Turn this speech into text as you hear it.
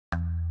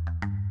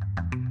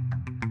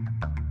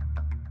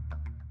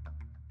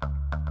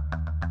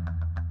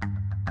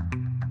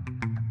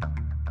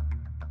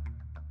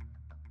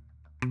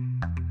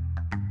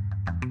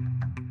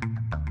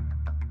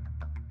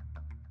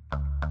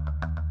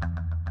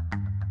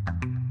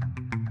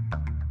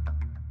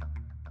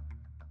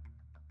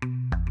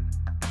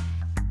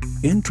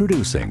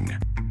Introducing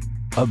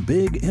a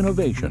big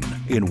innovation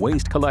in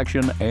waste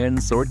collection and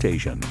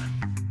sortation.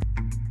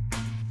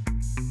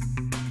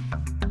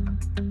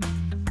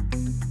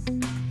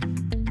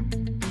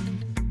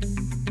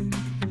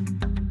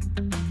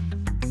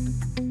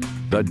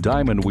 The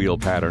diamond wheel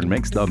pattern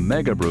makes the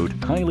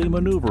MegaBRUTE highly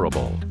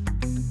maneuverable.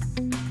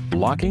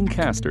 Locking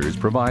casters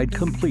provide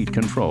complete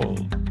control.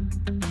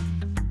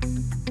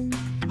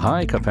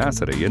 High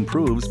capacity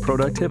improves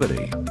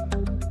productivity.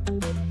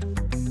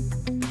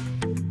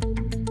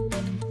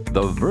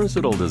 The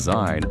versatile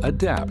design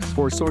adapts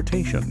for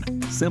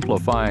sortation,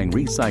 simplifying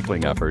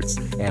recycling efforts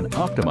and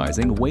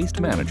optimizing waste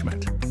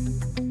management.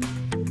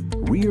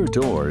 Rear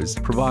doors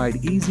provide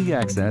easy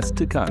access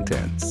to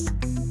contents.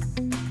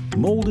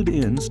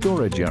 Molded-in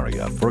storage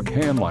area for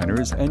can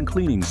liners and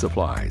cleaning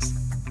supplies.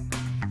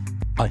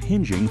 A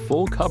hinging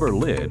full-cover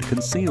lid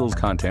conceals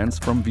contents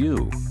from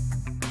view.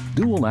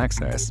 Dual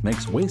access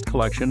makes waste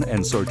collection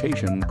and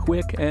sortation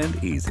quick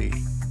and easy.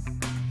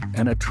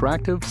 An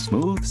attractive,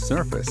 smooth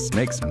surface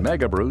makes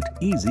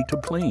MegaBRUTE easy to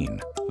clean.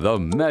 The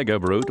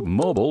MegaBRUTE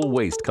Mobile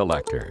Waste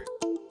Collector.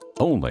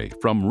 Only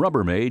from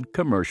Rubbermaid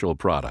Commercial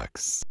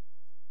Products.